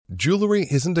Jewelry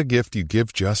isn't a gift you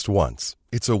give just once.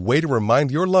 It's a way to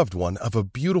remind your loved one of a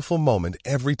beautiful moment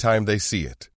every time they see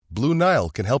it. Blue Nile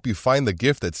can help you find the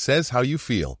gift that says how you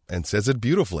feel and says it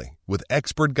beautifully, with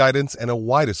expert guidance and a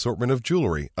wide assortment of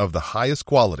jewelry of the highest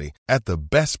quality at the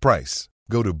best price.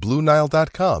 Go to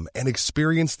BlueNile.com and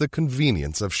experience the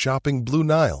convenience of shopping Blue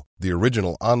Nile, the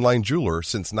original online jeweler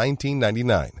since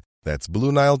 1999. That's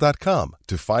BlueNile.com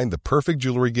to find the perfect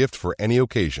jewelry gift for any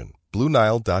occasion.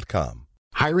 BlueNile.com.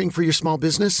 Hiring for your small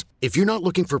business? If you're not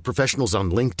looking for professionals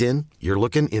on LinkedIn, you're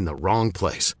looking in the wrong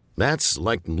place. That's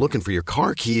like looking for your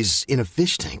car keys in a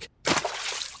fish tank.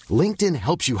 LinkedIn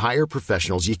helps you hire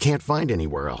professionals you can't find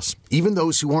anywhere else, even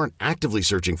those who aren't actively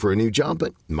searching for a new job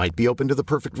but might be open to the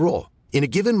perfect role. In a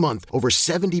given month, over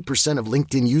 70% of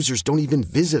LinkedIn users don't even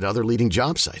visit other leading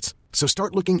job sites. So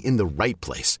start looking in the right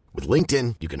place. With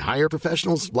LinkedIn, you can hire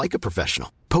professionals like a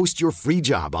professional. Post your free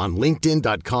job on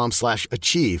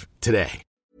linkedin.com/achieve today.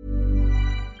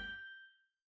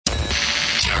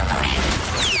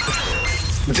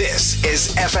 This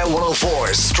is FM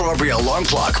 104's Strawberry Alarm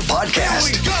Clock Podcast.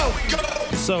 Here we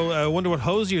go. So I wonder what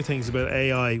Hosier thinks about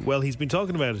AI. Well, he's been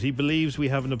talking about it. He believes we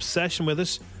have an obsession with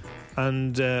it.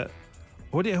 And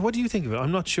what do you think of it?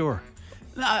 I'm not sure.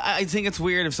 I think it's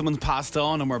weird if someone's passed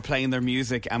on and we're playing their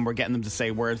music and we're getting them to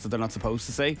say words that they're not supposed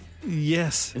to say.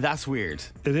 Yes. That's weird.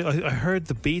 I heard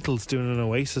the Beatles doing an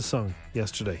Oasis song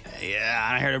yesterday. Yeah,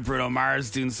 and I heard of Bruno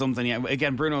Mars doing something. Yeah,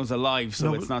 again, Bruno's alive,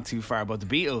 so it's not too far. But the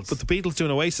Beatles. But the Beatles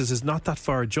doing Oasis is not that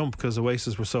far a jump because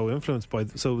Oasis were so influenced by...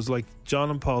 So it was like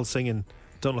John and Paul singing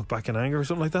Don't Look Back in Anger or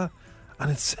something like that.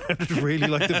 And it sounded really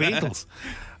like the Beatles.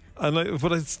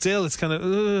 But it's kind of,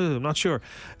 I'm not sure.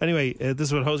 Anyway, this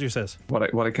is what Hosier says.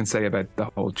 What I can say about the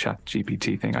whole Chat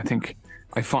GPT thing, I think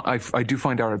I do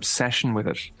find our obsession with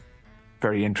it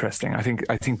very interesting. I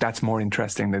think that's more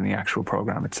interesting than the actual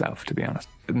program itself, to be honest.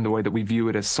 In the way that we view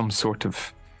it as some sort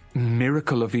of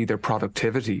miracle of either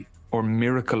productivity or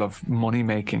miracle of money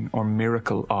making or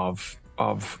miracle of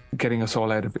getting us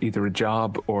all out of either a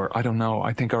job or I don't know.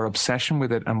 I think our obsession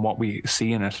with it and what we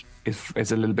see in it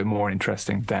is a little bit more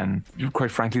interesting than, quite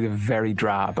frankly, the very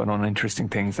drab and uninteresting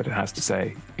things that it has to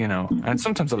say, you know, and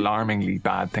sometimes alarmingly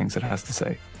bad things it has to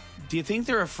say. Do you think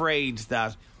they're afraid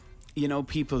that, you know,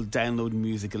 people download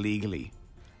music illegally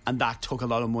and that took a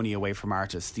lot of money away from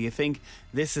artists? Do you think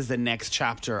this is the next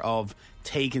chapter of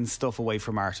taking stuff away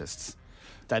from artists?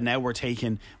 That now we're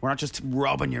not just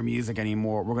robbing your music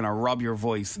anymore, we're going to rob your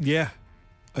voice. Yeah.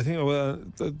 I think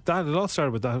that it all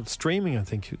started with that streaming. I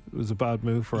think it was a bad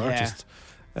move for artists.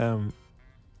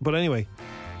 But anyway,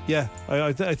 yeah,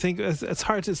 I think it's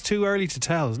hard. It's too early to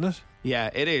tell, isn't it? Yeah,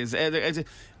 it is.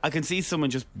 I can see someone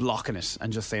just blocking it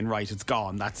and just saying, right, it's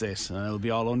gone, that's it, and it'll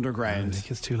be all underground. I think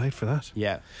it's too late for that.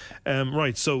 Yeah.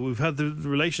 Right, so we've had the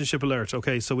relationship alert.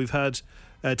 Okay, so we've had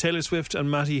Taylor Swift and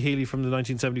Matty Healy from the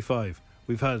 1975.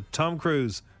 We've had Tom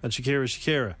Cruise and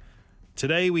Shakira.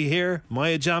 Today we hear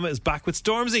Maya Jama is back with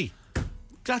Stormzy.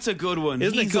 That's a good one.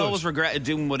 Isn't He's always regretted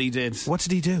doing what he did. What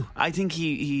did he do? I think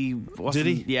he wasn't,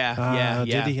 did he? Yeah.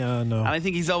 Did he? No. And I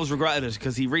think he's always regretted it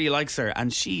because he really likes her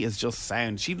and she is just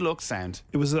sound. She looks sound.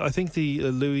 It was, I think, the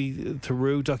Louis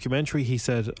Theroux documentary. He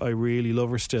said, I really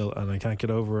love her still and I can't get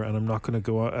over her and I'm not going to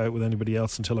go out with anybody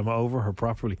else until I'm over her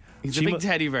properly. He's a big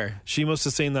teddy bear. She must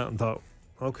have seen that and thought,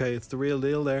 okay, it's the real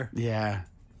deal there. Yeah.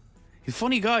 He's a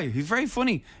funny guy. He's very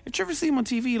funny. Did you ever see him on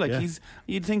TV? Like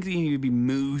you'd think that he'd be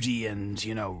moody and,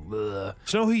 you know. Do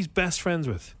you know who he's best friends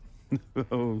with?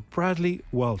 Bradley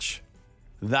Walsh.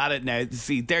 Now,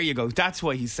 see, there you go. That's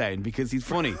why he's sound, because he's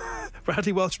funny.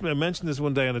 Bradley Walsh, I mentioned this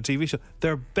one day on a TV show.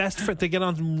 They're best friends. They get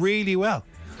on really well.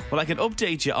 Well, I can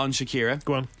update you on Shakira.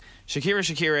 Go on.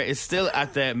 Shakira is still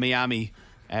at the Miami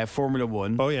Formula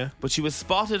One. Oh, yeah. But she was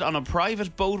spotted on a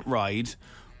private boat ride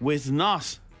with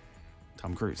not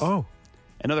Tom Cruise. Oh.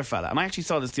 Another fella. And I actually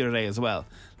saw this the other day as well.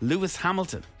 Lewis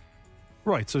Hamilton.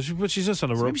 Right, so she's just on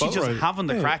a boat ride. She's just having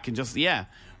the crack and just,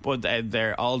 But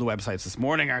all the websites this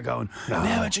morning are going,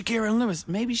 now it's Shakira and Lewis.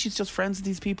 Maybe she's just friends with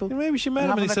these people. Yeah, maybe she met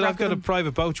him and he said, I've got a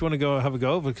private boat. Do you want to go have a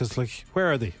go? Because, like,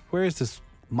 where are they? Where is this?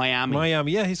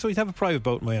 Miami. Yeah, so he'd have a private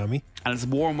boat in Miami. And it's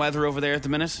warm weather over there at the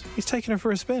minute. He's taking her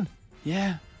for a spin.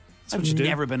 Yeah. I've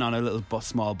never been on a little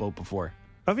small boat before.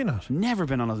 Have you not? Never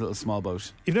been on a little small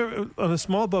boat. You've never on a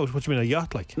small boat? What do you mean, a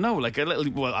yacht? Like no, like a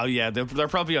little. Well, oh yeah, they're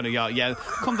probably on a yacht. Yeah,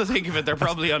 come to think of it, they're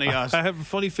probably on a yacht. I have a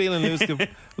funny feeling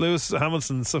Lewis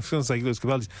Hamilton's. I was going to say Lewis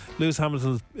Capaldi's. Lewis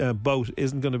Hamilton's boat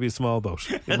isn't going to be a small boat.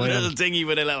 A little dinghy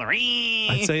with a little.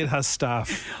 I'd say it has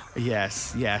staff.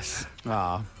 Yes.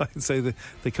 Ah, I'd say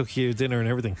they cook you dinner and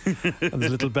everything, and there's a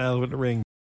little bell with a ring.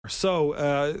 So,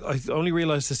 I only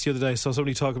realised this the other day. Saw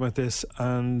somebody talking about this,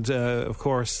 and of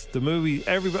course, the movie.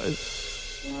 Everybody.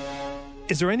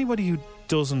 Is there anybody who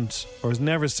doesn't or has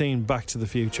never seen Back to the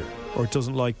Future or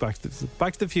doesn't like Back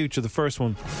to the Future, the first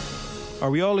one? Are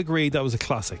we all agreed that was a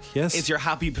classic? Yes, It's your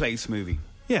happy place movie.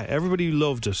 yeah. Everybody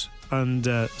loved it, and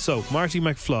so Marty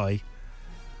McFly,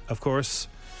 of course,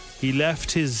 he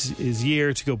left his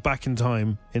year to go back in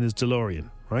time in his DeLorean,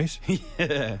 right?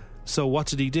 Yeah. So what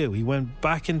did he do? He went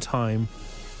back in time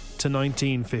to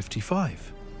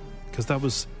 1955 because that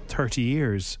was 30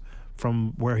 years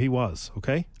from where he was.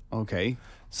 Okay.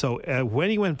 So when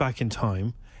he went back in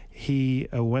time, he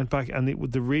went back, and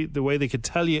the way they could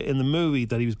tell you in the movie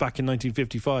that he was back in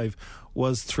 1955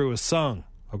 was through a song.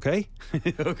 Okay.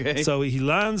 Okay. So he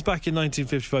lands back in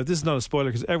 1955. This is not a spoiler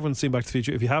because everyone's seen Back to the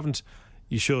Future. If you haven't,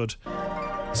 you should.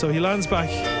 So he lands back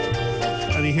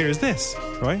and he hears this,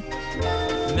 right?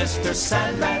 Mr.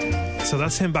 Sandman. So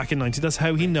that's him back in 19. That's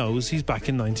how he knows he's back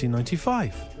in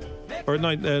 1995 or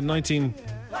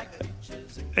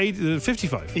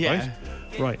 1955. Yeah.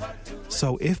 Right.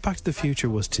 So if Back to the Future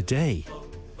was today,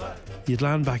 you'd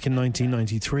land back in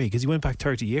 1993 because he went back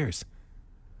 30 years.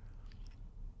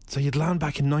 So you'd land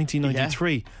back in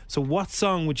 1993. Yeah. So what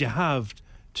song would you have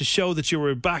to show that you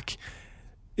were back?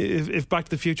 If Back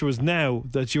to the Future was now,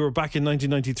 that you were back in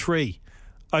 1993,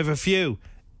 I have a few.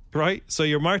 Right, so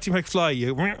you're Marty McFly.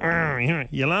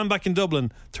 You land back in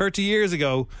Dublin 30 years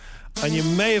ago, and you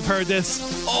may have heard this.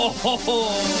 Oh,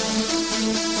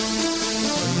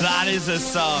 that is a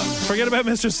song. Forget about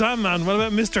Mr. Sandman. What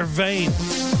about Mr. Vane?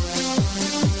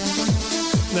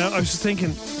 Now, I was just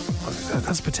thinking,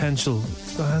 that's potential.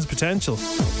 That has potential.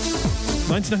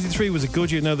 1993 was a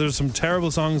good year. Now, there's some terrible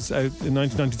songs out in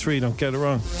 1993. Don't get it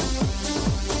wrong.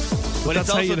 But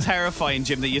it's also terrifying,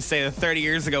 Jim, that you say that 30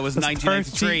 years ago was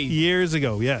 1993. 30 years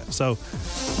ago, yeah. So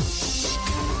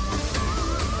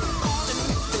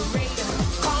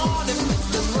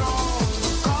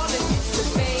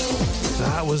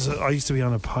that was. I used to be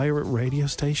on a pirate radio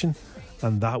station,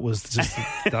 and that was just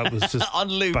on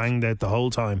loop, banged out the whole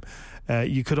time.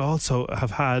 You could also have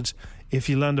had, if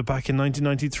you landed back in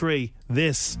 1993,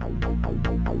 this.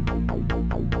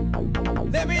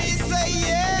 Let me say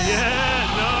yeah.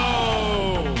 Yeah, no.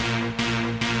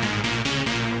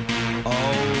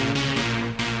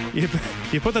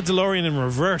 You put that DeLorean in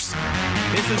reverse.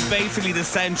 This is basically the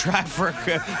soundtrack for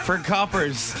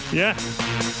Coppers. Yeah.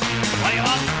 What do you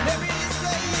want? Let me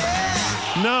say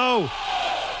yeah. No.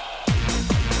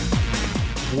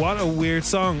 What a weird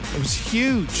song. It was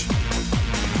huge.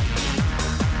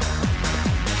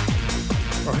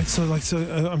 All right, so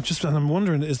I'm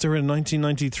wondering, is there a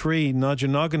 1993 Nod Your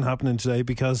Noggin happening today?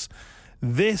 Because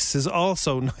this is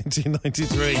also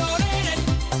 1993.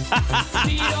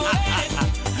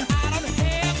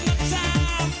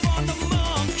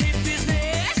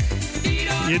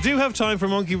 You do have time for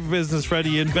monkey business,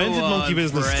 Freddie. You invented monkey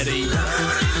business. Freddie.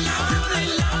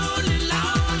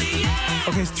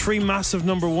 Okay, 3 massive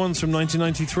number ones from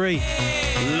 1993.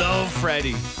 Love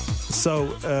Freddie.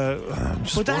 So,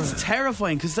 but that's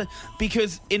terrifying because in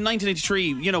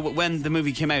 1983, you know, when the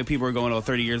movie came out, people were going,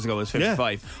 30 years ago was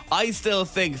 55. Yeah. I still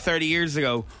think 30 years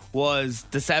ago was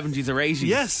the 70s or 80s.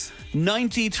 Yes.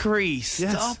 93,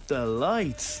 stop the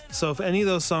lights. So if any of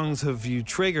those songs have you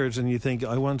triggered and you think,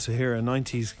 I want to hear a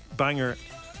 90s banger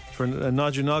for a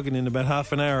Nod Your Noggin in about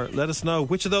half an hour, let us know.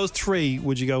 Which of those 3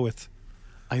 would you go with?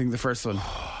 I think the first one.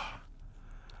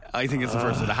 I think it's the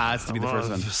first one. It has to be the first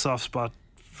one. Soft spot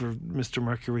for Mr.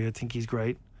 Mercury. I think he's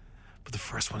great. But the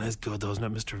first one is good, though, isn't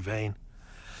it, Mr. Vane?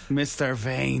 Mr.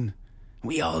 Vane.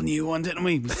 We all knew one, didn't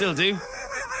we? We still do.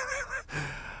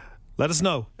 Let us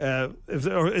know.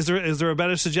 Is there a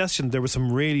better suggestion? There were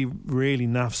some really, really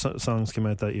naff songs came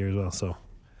out that year as well. So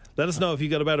let us know if you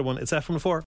got a better one. It's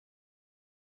F104.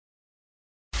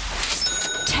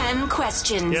 10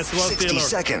 questions. Yes, 60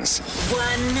 seconds.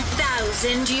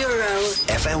 €1,000.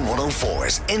 FM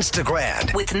 104's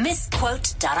Instagram. With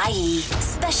misquote.ie.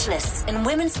 Specialists in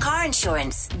women's car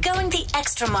insurance. Going the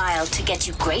extra mile to get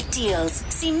you great deals.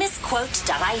 See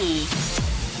misquote.ie.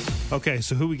 Okay,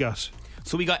 so who we got?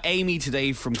 So we got Amy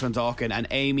today from Clondalkin, and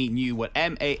Amy knew what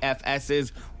MAFS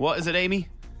is. What is it, Amy?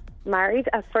 Married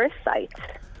at first sight.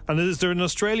 And is there an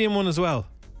Australian one as well?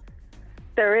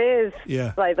 There is.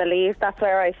 Yeah. I believe that's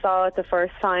where I saw it the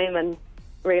first time and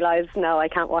realised, no, I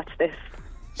can't watch this.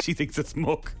 She thinks it's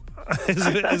muck.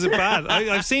 Is it bad?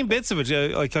 I've seen bits of it.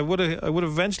 Like I would have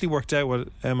eventually worked out what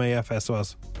MAFS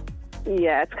was.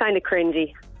 Yeah, it's kind of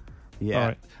cringy. Yeah. All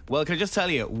right. Well, can I just tell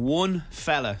you, one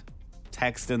fella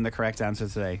texted in the correct answer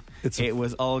today. It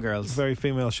was all girls. Very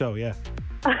female show, yeah.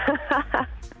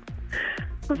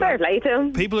 Fair play to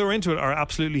him. People who are into it are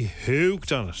absolutely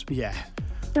hooked on it. Yeah.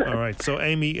 All right, so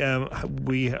Amy, I've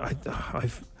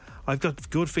got a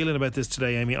good feeling about this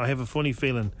today, Amy. I have a funny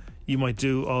feeling you might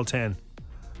do all 10.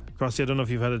 Crossy, I don't know if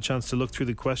you've had a chance to look through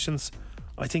the questions.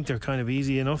 I think they're kind of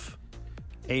easy enough.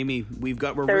 Amy, we're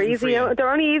They're rooting for easy. you.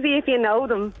 They're only easy if you know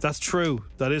them. That's true.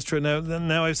 That is true.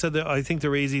 Now I've said that I think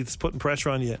they're easy. It's putting pressure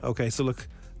on you. Okay, so look,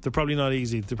 they're probably not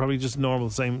easy. They're probably just normal,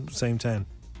 same 10.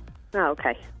 Oh,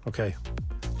 okay. Okay.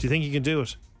 Do you think you can do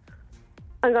it?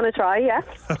 I'm going to try, yeah.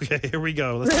 Okay, here we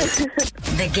go. Let's go.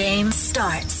 The game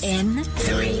starts in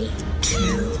 3, 2,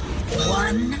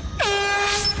 1.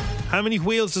 How many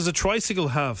wheels does a tricycle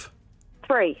have?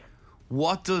 3.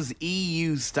 What does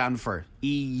EU stand for?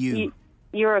 EU.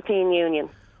 European Union.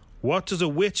 What does a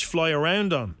witch fly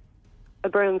around on? A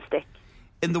broomstick.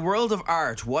 In the world of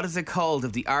art, what is it called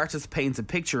if the artist paints a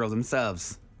picture of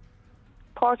themselves?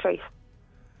 Portrait.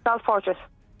 Self-portrait.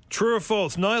 True or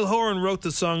false? Niall Horan wrote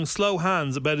the song Slow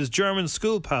Hands about his German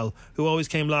school pal who always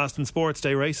came last in sports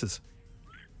day races.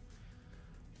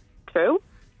 True.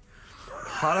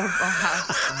 I'm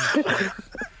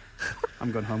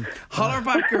going home.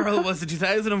 Hollerback Girl was the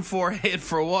 2004 hit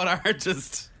for what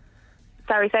artist?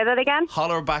 Sorry, say that again?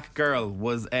 Hollerback Girl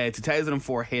was a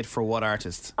 2004 hit for what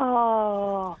artist?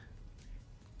 Oh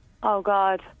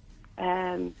God.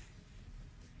 That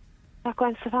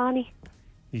Gwen Stefani.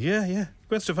 Yeah.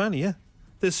 Gwen Stefani, yeah.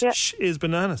 This is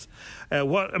bananas.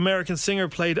 What American singer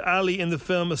played Ali in the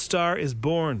film A Star Is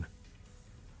Born?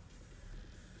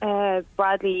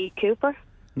 Bradley Cooper.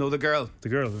 No, the girl. The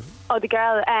girl. Oh, the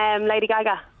girl. Lady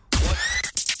Gaga.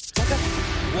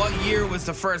 What year was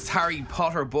the first Harry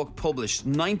Potter book published?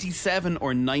 97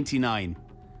 or 99?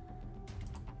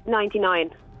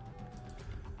 99.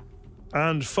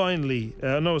 And finally,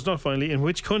 no, it's not finally, in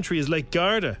which country is Lake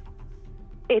Garda?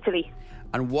 Italy.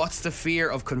 And what's the fear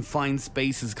of confined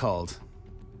spaces called?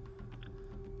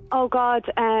 Oh God.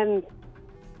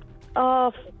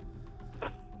 Oh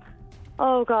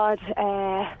God.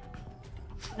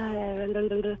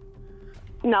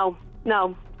 No,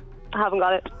 I haven't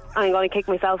got it. I'm going to kick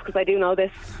myself because I do know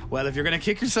this. Well, if you're going to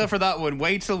kick yourself for that one,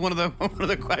 wait till one of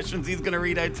the questions he's going to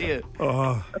read out to you.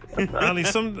 Oh, Ali,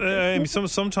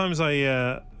 sometimes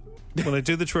I when I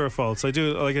do the true or false, I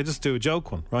just do a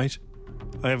joke one, right?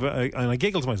 And I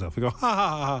giggle to myself. I go ha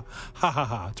ha ha ha ha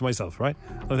ha to myself, right?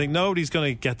 I think nobody's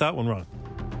going to get that one wrong.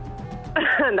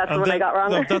 And that's what I got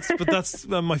wrong. No, that's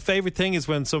my favourite thing is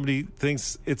when somebody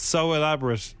thinks it's so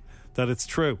elaborate that it's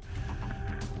true.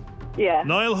 Yeah.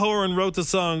 Niall Horan wrote the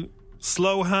song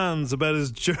Slow Hands about his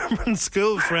German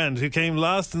school friend who came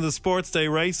last in the sports day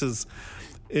races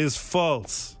is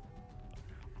false.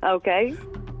 Okay.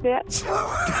 Yeah.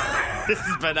 This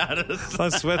is bananas. I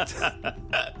sweat.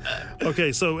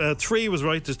 Okay, so 3 was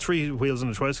right. There's 3 wheels on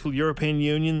a tricycle. European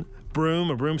Union, broom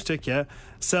or broomstick, yeah.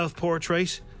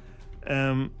 Self-portrait.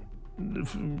 True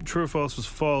or false was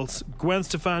false. Gwen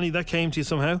Stefani, that came to you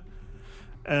somehow.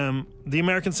 The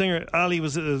American singer Ali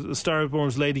was a Star Is Born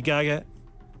was Lady Gaga.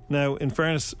 Now, in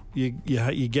fairness,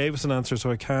 you gave us an answer,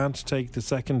 so I can't take the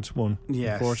second one.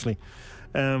 Yes. Unfortunately.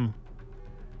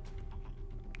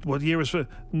 What year was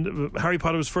Harry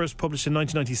Potter was first published in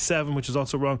 1997, which is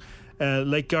also wrong.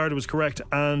 Lake Garda was correct,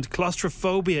 and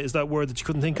claustrophobia is that word that you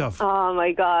couldn't think of. Oh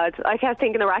my God, I kept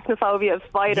thinking arachnophobia of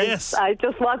spiders. Yes. It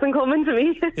just wasn't coming to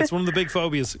me. It's one of the big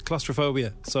phobias,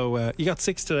 claustrophobia. So you got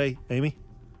 6 today, Amy.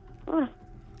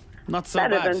 Not so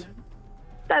bad.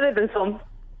 Better than some.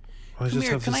 I just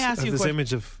have this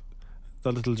image of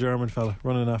that little German fella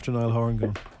running after Niall Horan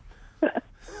going,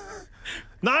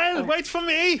 Niall, wait for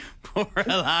me! Poor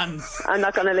Lance. I'm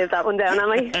not going to live that one down,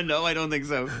 am I? No, I don't think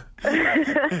so.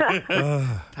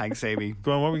 Thanks, Amy.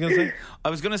 Go on, what were we going to say? I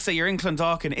was going to say, you're in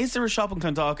Clondalkin. Is there a shop in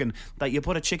Clondalkin that you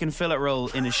put a chicken fillet roll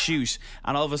in a chute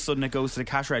and all of a sudden it goes to the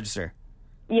cash register?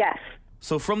 Yes.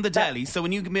 So from the deli, so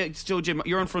when you Joe Jim,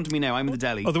 you're in front of me now, I'm in the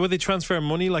deli. Oh, the way they transfer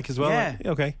money like as well? Yeah.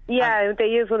 Okay. Yeah, they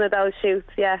use one of those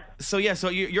chutes, yeah. So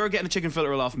you're getting a chicken fillet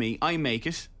roll off me. I make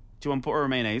it. Do you want butter or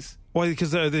mayonnaise? Why?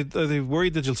 Because are they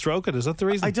worried that you'll stroke it? Is that the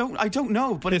reason? I don't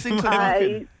know, but it's in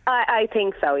Clondalkin. I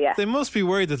think so, yeah. They must be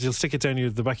worried that you'll stick it down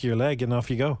the back of your leg and off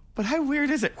you go. But how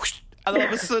weird is it? And all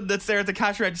of a sudden it's there at the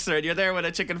cash register and you're there with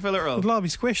a chicken fillet roll. It'll all be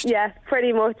squished. Yeah,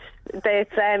 pretty much.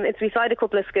 It's beside a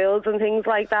couple of schools and things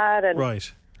like that. And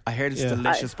right. I heard it's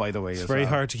delicious, by the way. It's very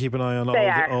hard to keep an eye on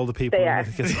all the people when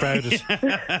it gets crowded.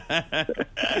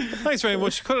 Thanks very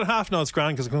much. Cut it half now, it's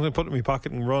grand because I'm going to put it in my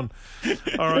pocket and run.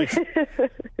 All right.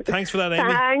 Thanks for that,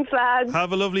 Amy. Thanks, lads.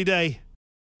 Have a lovely day.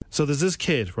 So there's this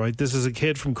kid, right? This is a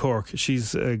kid from Cork.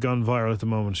 She's gone viral at the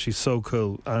moment. She's so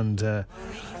cool. And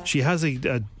she has a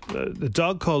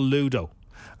dog called Ludo.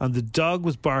 and the dog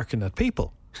was barking at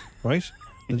people, right?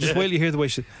 And just wait till you hear the way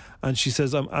she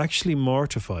says, I'm actually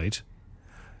mortified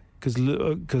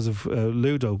because of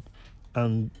Ludo,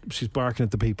 and she's barking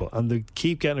at the people, and they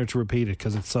keep getting her to repeat it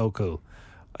because it's so cool,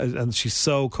 and she's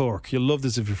so Cork. You'll love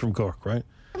this if you're from Cork, right?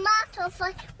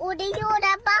 Mortified or the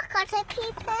Yoda back at the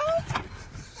people.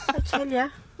 I tell ya.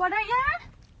 What are you?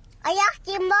 I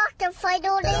actually mortified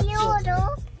or the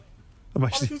Yoda.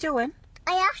 What are you doing?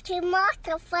 I actually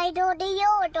mortified or the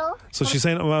Yoda. So she's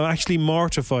saying, I'm actually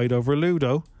mortified over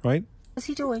Ludo, right? What's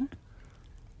he doing?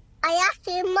 I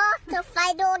actually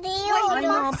mortified or the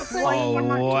Yoda.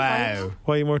 Oh, wow.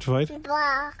 Why are you mortified? He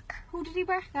bark. Who did he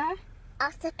bark at?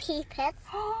 At the people.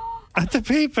 At the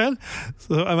people?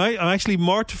 So I'm actually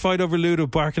mortified over Ludo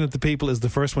barking at the people is the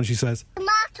first one she says.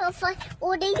 Mortified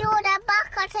or the Yoda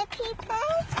back at the people.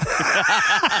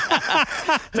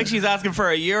 It's like she's asking for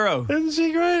 €1. Isn't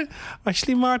she great?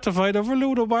 Actually mortified over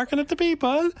Ludo barking at the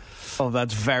people. Oh,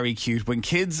 that's very cute. When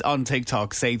kids on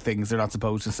TikTok say things they're not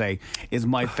supposed to say is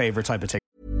my favourite type of TikTok.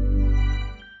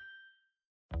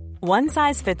 One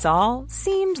size fits all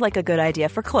seemed like a good idea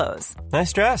for clothes.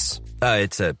 Nice dress.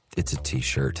 It's a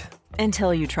t-shirt.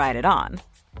 Until you tried it on.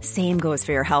 Same goes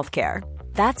for your healthcare.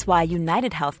 That's why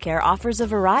United Healthcare offers a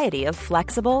variety of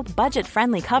flexible,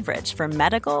 budget-friendly coverage for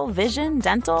medical, vision,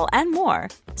 dental, and more.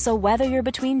 So whether you're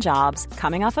between jobs,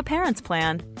 coming off a parent's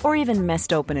plan, or even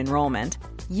missed open enrollment,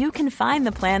 you can find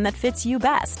the plan that fits you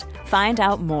best. Find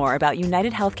out more about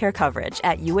United Healthcare coverage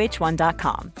at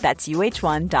uh1.com. That's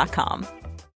uh1.com.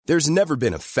 There's never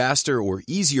been a faster or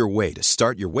easier way to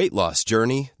start your weight loss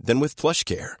journey than with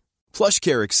PlushCare.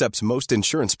 PlushCare accepts most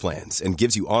insurance plans and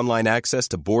gives you online access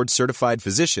to board-certified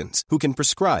physicians who can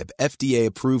prescribe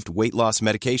FDA-approved weight loss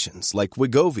medications like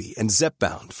Wegovy and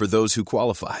Zepbound for those who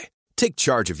qualify. Take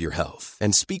charge of your health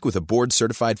and speak with a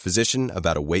board-certified physician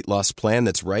about a weight loss plan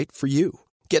that's right for you.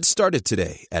 Get started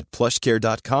today at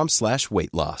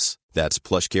plushcare.com/weight loss. That's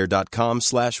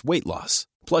plushcare.com/weight loss.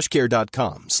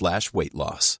 plushcare.com/weight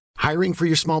loss. Hiring for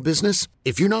your small business?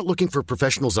 If you're not looking for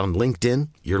professionals on LinkedIn,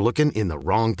 you're looking in the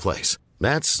wrong place.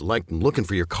 That's like looking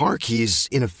for your car keys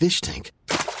in a fish tank.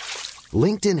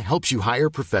 LinkedIn helps you hire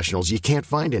professionals you can't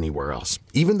find anywhere else,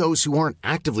 even those who aren't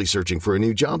actively searching for a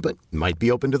new job but might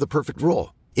be open to the perfect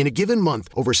role. In a given month,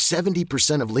 over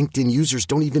 70% of LinkedIn users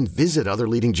don't even visit other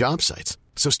leading job sites.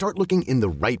 So start looking in the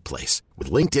right place.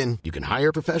 With LinkedIn, you can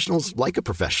hire professionals like a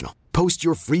professional. Post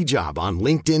your free job on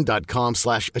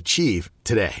linkedin.com/achieve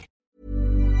today.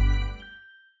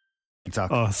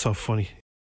 Oh, it's so funny.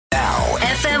 Now,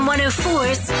 FM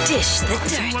 104's Dish the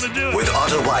Dirt. with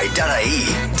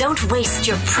Autobuy.ie. Don't waste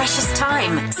your precious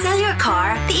time. Sell your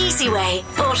car the easy way.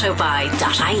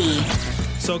 Autobuy.ie.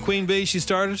 So Queen Bee, she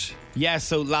started? Yeah,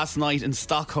 so last night in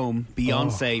Stockholm,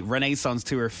 Beyonce Renaissance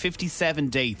Tour, 57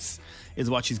 dates is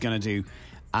what she's going to do.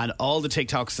 And all the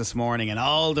TikToks this morning and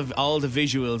all the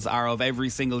visuals are of every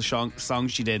single song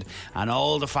she did. And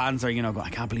all the fans are, going, I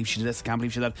can't believe she did this, I can't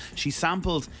believe she did that. She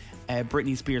sampled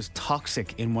Britney Spears'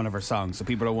 Toxic in one of her songs. So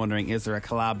people are wondering, is there a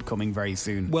collab coming very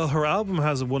soon? Well, her album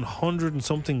has 100 and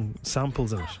something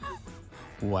samples in it.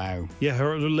 Wow. Yeah,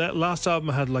 her last album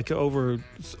had like over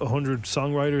 100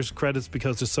 songwriters credits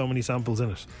because there's so many samples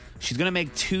in it. She's going to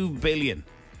make $2 billion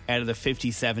out of the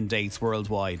 57 dates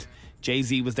worldwide.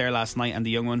 Jay-Z was there last night, and the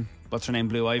young one, what's her name,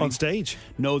 Blue Ivy? On stage?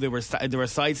 No, they were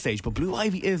side stage, but Blue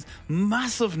Ivy is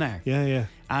massive now. Yeah.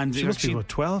 And she must be about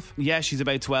 12? Yeah, she's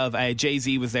about 12.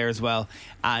 Jay-Z was there as well,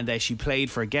 and she played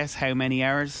for, guess how many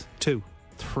hours? 2.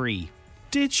 3.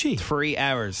 Did she? 3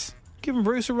 hours. Giving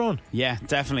Bruce a run. Yeah,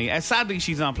 definitely. Sadly,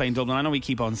 she's not playing Dublin. I know we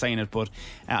keep on saying it, but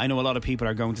I know a lot of people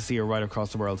are going to see her right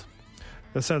across the world.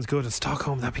 That sounds good. In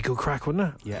Stockholm, that'd be good crack,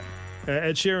 wouldn't it? Yeah.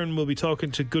 Ed Sheeran will be talking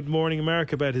to Good Morning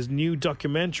America about his new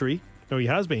documentary. No, he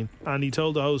has been. And he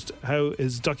told the host how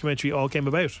his documentary all came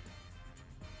about.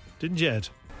 Didn't you, Ed?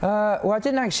 Well, I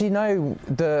didn't actually know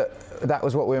that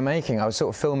was what we were making. I was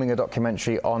sort of filming a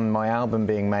documentary on my album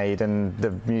being made and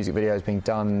the music videos being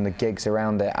done, the gigs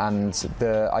around it, and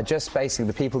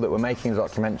the people that were making the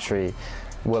documentary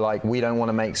were like, we don't want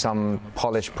to make some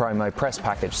polished promo press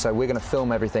package, so we're going to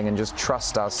film everything and just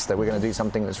trust us that we're going to do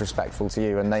something that's respectful to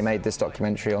you. And they made this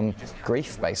documentary on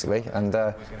grief, basically, and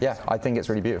I think it's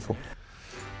really beautiful.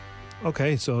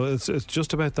 Okay, so it's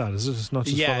just about that, is it? It's not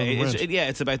just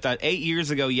it's about that. 8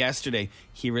 years ago yesterday,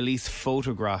 he released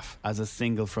Photograph as a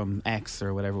single from X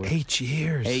or whatever it was. 8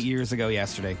 years? 8 years ago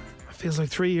yesterday. It feels like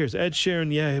 3 years. Ed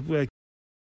Sheeran,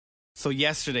 So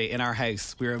yesterday in our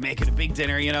house, we were making a big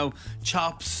dinner, you know,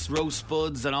 chops, roast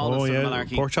spuds and all this sort of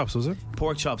malarkey. Pork chops, was it?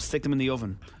 Pork chops, stick them in the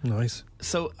oven. Nice.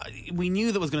 So we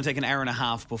knew that was going to take an hour and a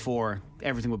half before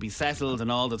everything would be settled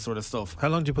and all that sort of stuff. How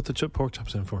long do you put the pork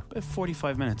chops in for? About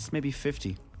 45 minutes, maybe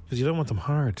 50. Because you don't want them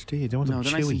hard, do you? You don't want them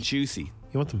they're chewy. nice and juicy.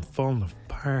 You want them falling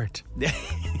apart.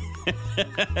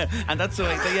 And that's the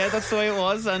way, that's the way it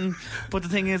was. But the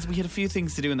thing is, we had a few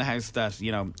things to do in the house that,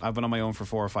 you know, I've been on my own for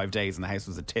 4 or 5 days and the house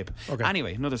was a tip. Okay.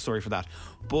 Anyway, another story for that.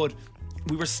 But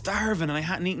we were starving and I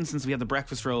hadn't eaten since we had the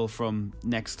breakfast roll from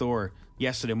next door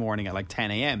yesterday morning at like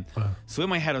 10 a.m. So in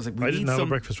my head I was like, I didn't have a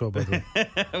breakfast roll, by the way.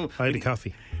 I had a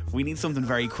coffee. We need something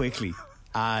very quickly.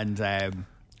 And I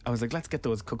was like, let's get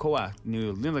those cocoa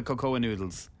noodles. You know the cocoa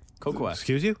noodles? Cocoa.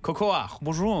 Excuse you? Cocoa.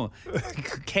 Bonjour.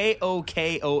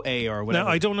 Kokoa or whatever. Now,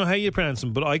 I don't know how you pronounce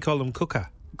them, but I call them Koka.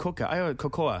 Cocoa.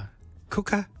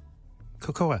 Koka?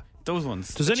 Cocoa. Those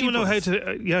ones. Does anyone know how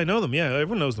to... yeah, I know them. Yeah,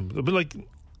 everyone knows them. But like,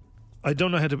 I don't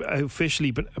know how to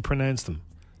officially pronounce them.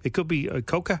 It could be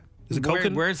Coca. Is it Coca?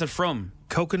 Where is it from?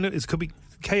 Coconut. It could be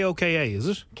Koka, is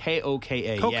it?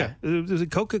 Koka, Coca. yeah. Is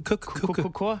it Coca?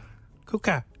 Cocoa?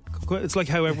 Coca. It's like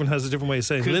how everyone has a different way of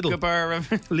saying Lidl.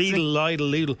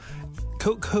 Lidl.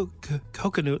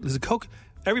 Coconut. Is it Coke?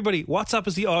 Everybody, WhatsApp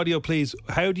us the audio, please.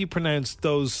 How do you pronounce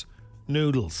those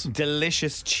noodles?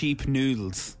 Delicious, cheap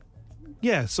noodles.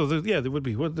 Yeah, so there would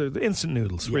be the instant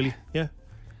noodles, really. Yeah.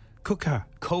 Coca.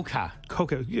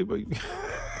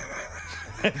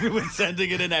 Everyone's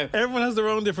sending it in now. Everyone has their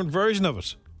own different version of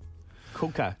it.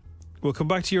 Coca. We'll come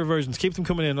back to your versions. Keep them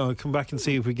coming in. I'll come back and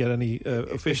see if we get any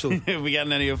official. If we get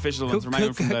any official ones from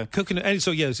the cooking.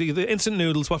 So the instant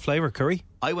noodles. What flavour? Curry.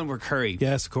 I went with curry.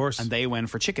 Yes, of course. And they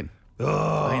went for chicken.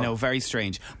 Oh. I know, very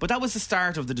strange. But that was the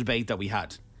start of the debate that we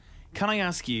had. Can I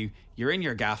ask you? You're in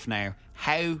your gaff now.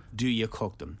 How do you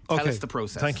cook them? Tell us the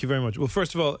process. Thank you very much. Well,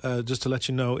 first of all, just to let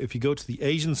you know, if you go to the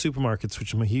Asian supermarkets,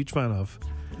 which I'm a huge fan of,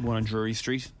 one on Drury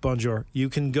Street, Bonjour, you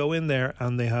can go in there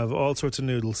and they have all sorts of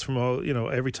noodles from all,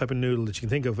 every type of noodle that you can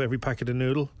think of, every packet of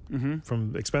noodle,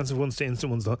 from expensive ones to instant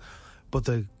ones. But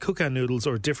the Koka noodles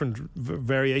or different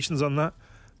variations on that,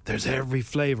 there's every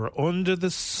flavour under the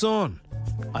sun.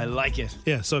 I like it.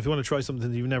 Yeah, so if you want to try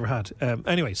something that you've never had.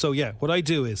 Anyway, so yeah, what I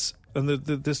do is, and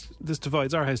this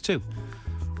divides our house too.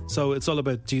 So it's all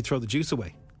about, do you throw the juice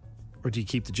away or do you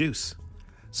keep the juice?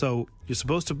 So you're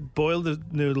supposed to boil the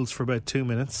noodles for about 2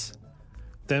 minutes,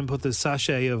 then put the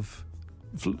sachet of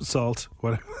salt,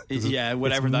 whatever. Yeah,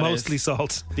 whatever it's that mostly is.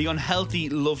 Salt. The unhealthy,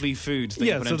 lovely food. That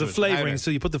yeah, you put so into the it. flavouring.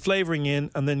 So you put the flavouring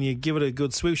in, and then you give it a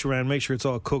good swoosh around, make sure it's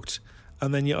all cooked,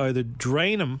 and then you either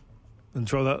drain them and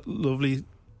throw that lovely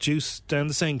juice down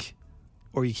the sink,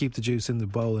 or you keep the juice in the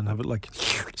bowl and have it like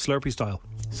Slurpee style.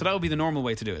 So that would be the normal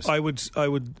way to do it. I would.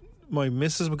 My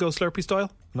missus would go Slurpee style,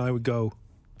 and I would go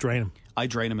drain them. I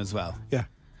drain them as well. Yeah.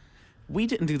 We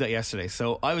didn't do that yesterday,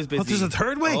 so I was busy. Oh, there's a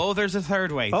third way? Oh, there's a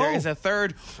third way. Oh. There is a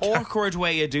third awkward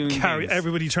way of doing things.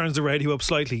 Everybody turns the radio up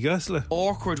slightly. Yes.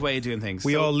 Awkward way of doing things.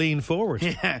 We all lean forward.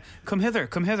 Yeah. Come hither.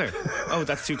 Oh,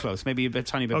 that's too close. Maybe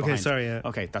tiny bit okay, behind. sorry, yeah.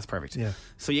 Okay, that's perfect. Yeah.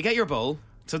 So you get your bowl.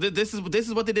 So this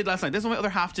is what they did last night. This is what my other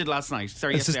half did last night.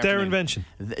 Sorry, this is their invention.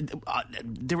 And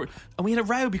we had a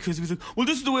row because he was like, well,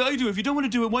 this is the way I do it. If you don't want to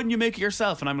do it, why don't you make it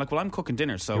yourself? And I'm like, well, I'm cooking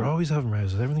dinner, so... You're always having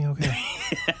rows. Is everything okay?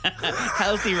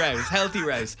 Healthy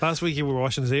rows. Last week you were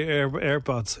washing his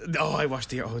AirPods. Oh, I washed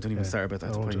the... Oh, don't even start about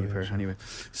that. Anyway.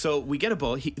 So we get a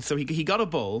bowl. He got a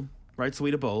bowl, right? So we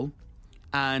had a bowl.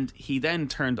 And he then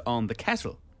turned on the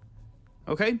kettle.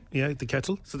 Okay? Yeah, the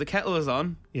kettle. So the kettle is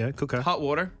on. Yeah, cooker. Hot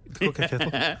water. Cooker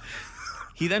kettle.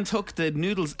 He then took the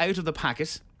noodles out of the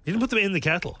packet. He didn't put them in the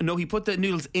kettle. No, he put the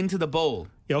noodles into the bowl.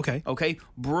 Yeah, okay. Okay,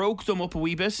 broke them up a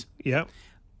wee bit. Yeah.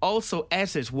 Also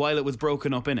ate it while it was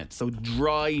broken up in it. So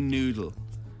dry noodle.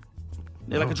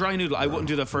 Like a dry noodle. I wouldn't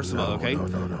do that first of all, okay?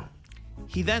 No.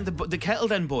 He then, the kettle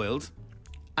then boiled,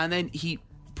 and then he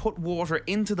put water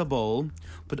into the bowl,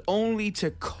 but only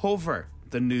to cover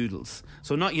the noodles.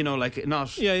 So not,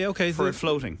 not okay, for it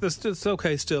floating. It's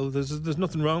okay still. There's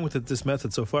nothing wrong with this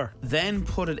method so far. Then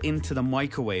put it into the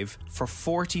microwave for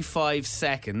 45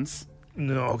 seconds.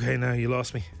 No, okay, now you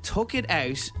lost me. Took it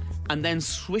out and then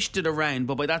swished it around,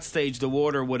 but by that stage the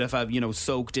water would have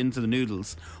soaked into the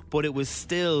noodles, but it was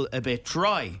still a bit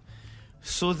dry.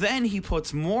 So then he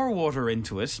puts more water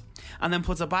into it and then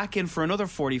puts it back in for another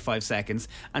 45 seconds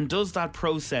and does that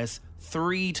process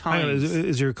 3 times. Hang on,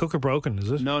 is your cooker broken,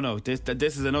 is it? No, this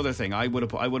is another thing. I would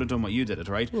have done what you did it,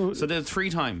 right? So did it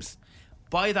 3 times.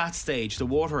 By that stage, the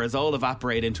water has all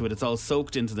evaporated into it. It's all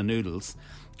soaked into the noodles.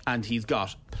 And he's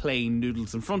got plain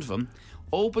noodles in front of him.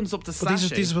 Opens up the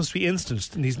sachet. These are supposed to be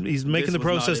instant. And he's making the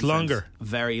process longer.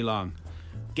 Very long.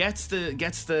 gets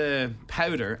the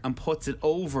powder and puts it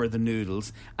over the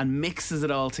noodles and mixes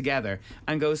it all together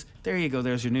and goes, there you go,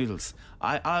 there's your noodles.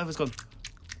 I was going,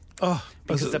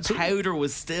 because the powder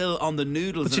was still on the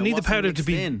noodles. But you need the powder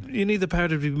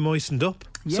to be moistened up.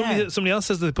 Yeah. Somebody else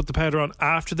says they put the powder on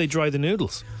after they dry the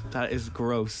noodles. That is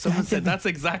gross. Someone said that's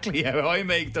exactly how I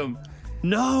make them.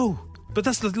 No. But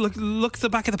that's look at the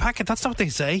back of the packet. That's not what they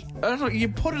say. I don't know, you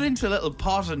put it into a little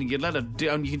pot and you let it do,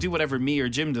 and you can do whatever me or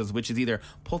Jim does, which is either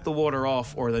put the water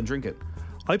off or then drink it.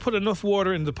 I put enough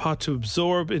water in the pot to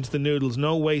absorb into the noodles.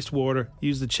 No waste water.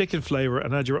 Use the chicken flavour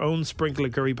and add your own sprinkle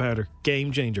of curry powder.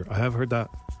 Game changer. I have heard that.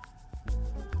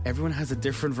 Everyone has a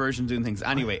different version of doing things.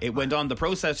 Anyway, it went on. The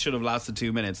process should have lasted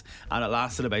 2 minutes, and it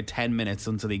lasted about 10 minutes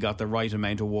until he got the right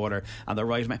amount of water and the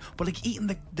right amount. But like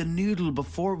eating the noodle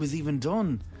before it was even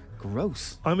done.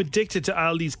 Gross. I'm addicted to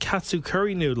Aldi's katsu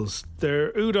curry noodles.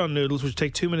 They're udon noodles which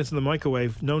take 2 minutes in the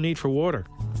microwave. No need for water.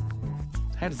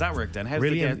 How does that work then? How does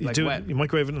Really? it get wet? You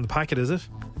microwave it in the packet, is it?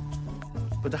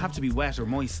 But they have to be wet or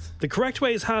moist. The correct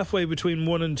way is halfway between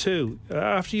 1 and 2.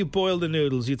 After you boil the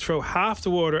noodles, you throw half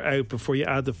the water out before you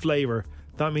add the flavour.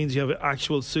 That means you have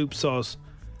actual soup sauce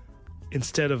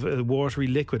instead of a watery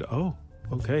liquid. Oh,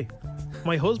 okay.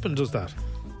 My husband does that.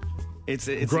 It's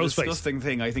a disgusting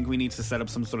thing. I think we need to set up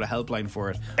some sort of helpline for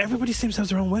it. Everybody seems to have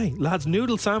their own way. Lads,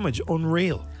 noodle sandwich,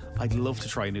 unreal. I'd love to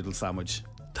try a noodle sandwich.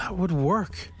 That would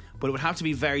work. But it would have to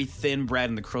be very thin bread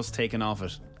and the crust taken off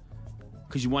it.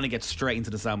 Because you want to get straight into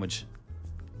the sandwich.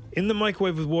 In the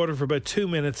microwave with water for about 2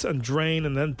 minutes and drain,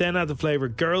 and then add the flavour.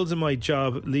 Girls in my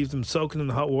job leave them soaking in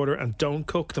the hot water and don't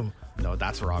cook them. No,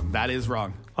 that's wrong. That is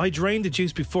wrong. I drain the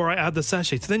juice before I add the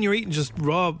sachet. So then you're eating just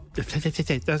raw. That's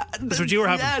what you were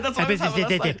having. Yeah, that's what I was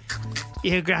having.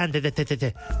 You're grand.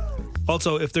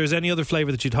 Also, if there's any other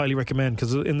flavour that you'd highly recommend,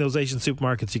 because in those Asian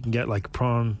supermarkets you can get like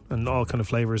prawn and all kind of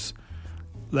flavours.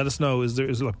 Let us know. Is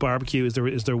there like barbecue?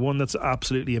 Is there one that's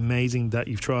absolutely amazing that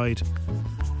you've tried?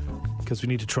 Because we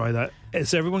need to try that.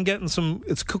 Is everyone getting some?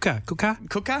 It's Koka.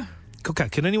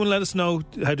 Can anyone let us know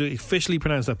how to officially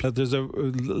pronounce that? There's a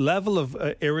level of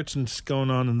irritants going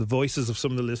on in the voices of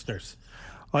some of the listeners.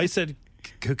 I said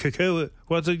Koka.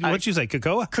 What did you say?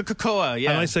 Kokoa? Kokoa,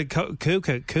 yeah. And I said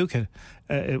Koka.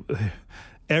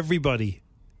 Everybody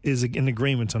is in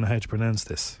agreement on how to pronounce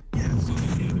this.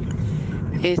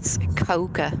 It's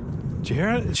Koka. Did you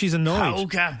hear her? She's annoyed.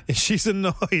 Koka. She's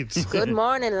annoyed. Good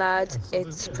morning, lads.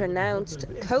 It's pronounced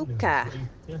Koka.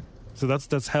 So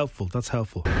that's helpful. That's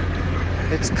helpful.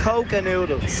 It's Koka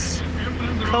noodles.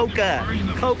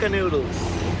 Koka noodles.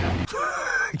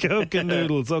 Koka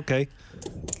noodles. Okay.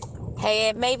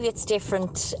 Hey, maybe it's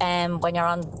different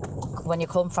when you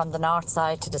come from the north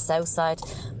side to the south side.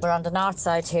 We're on the north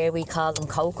side here. We call them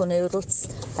cocoa noodles.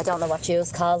 I don't know what you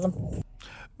call them.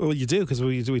 Well, you do, because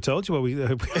we told you what we.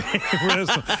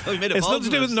 It's nothing to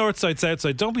do with north side, south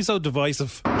side. Don't be so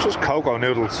divisive. Just cocoa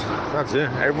noodles. That's it.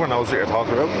 Everyone knows what you're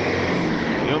talking about.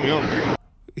 Yum yum.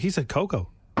 He said cocoa.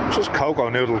 Just cocoa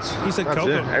noodles. He said that's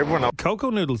cocoa. It. Everyone knows. Cocoa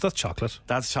noodles. That's chocolate.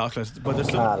 That's chocolate. But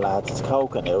there's lads, it's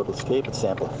cocoa noodles. Keep it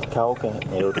simple. Cocoa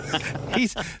noodles.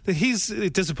 He's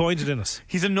disappointed in us.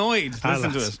 He's annoyed.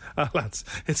 Listen to it. Lads,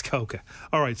 it's Koka.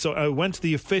 All right, so I went to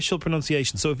the official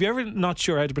pronunciation. So if you're ever not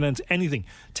sure how to pronounce anything,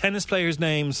 tennis players'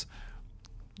 names,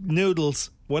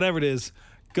 noodles, whatever it is,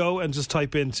 go and just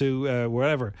type into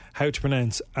wherever how to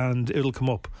pronounce, and it'll come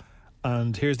up.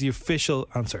 And here's the official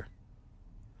answer,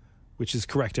 which is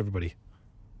correct, everybody.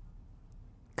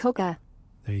 Koka.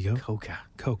 There you go.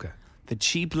 Koka. The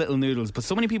cheap little noodles. But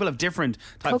so many people have different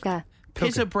types. Koka.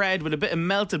 Pita of bread with a bit of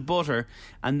melted butter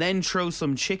and then throw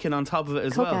some chicken on top of it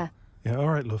as well. Yeah, all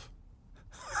right, love.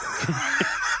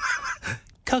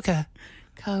 Koka.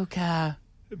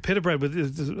 Pita bread with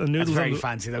noodles. That's very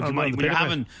fancy though.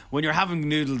 When you're having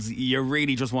noodles, you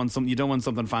really just want something. You don't want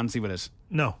something fancy with it.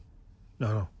 No.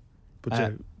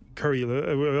 But curry.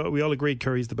 We all agreed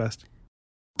curry's the best.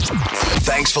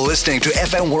 Thanks for listening to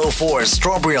FM 104's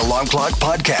Strawberry Alarm Clock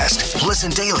Podcast.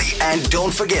 Listen daily and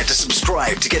don't forget to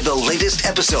subscribe to get the latest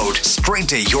episode straight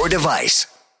to your device.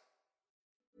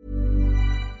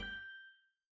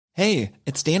 Hey,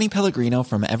 it's Danny Pellegrino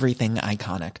from Everything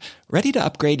Iconic. Ready to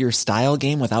upgrade your style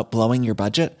game without blowing your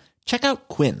budget? Check out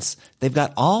Quince. They've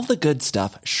got all the good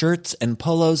stuff, shirts and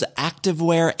polos,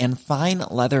 activewear, and fine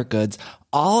leather goods,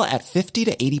 all at 50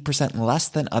 to 80% less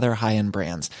than other high-end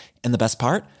brands. And the best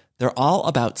part? They're all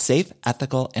about safe,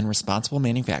 ethical, and responsible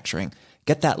manufacturing.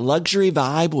 Get that luxury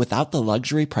vibe without the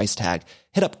luxury price tag.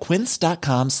 Hit up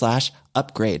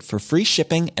quince.com/upgrade for free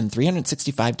shipping and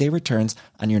 365-day returns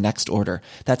on your next order.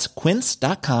 That's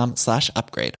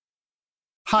quince.com/upgrade.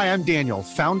 Hi, I'm Daniel,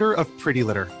 founder of Pretty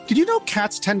Litter. Did you know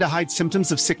cats tend to hide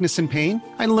symptoms of sickness and pain?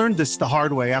 I learned this the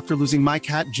hard way after losing my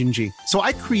cat, Gingy. So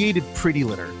I created Pretty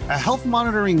Litter, a health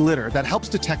monitoring litter that helps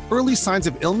detect early signs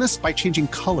of illness by changing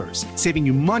colors, saving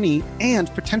you money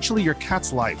and potentially your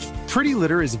cat's life. Pretty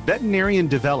Litter is veterinarian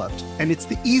developed, and it's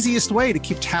the easiest way to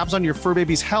keep tabs on your fur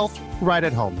baby's health right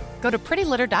at home. Go to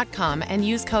prettylitter.com and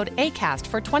use code ACAST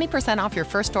for 20% off your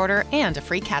first order and a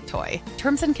free cat toy.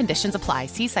 Terms and conditions apply.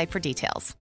 See site for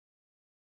details.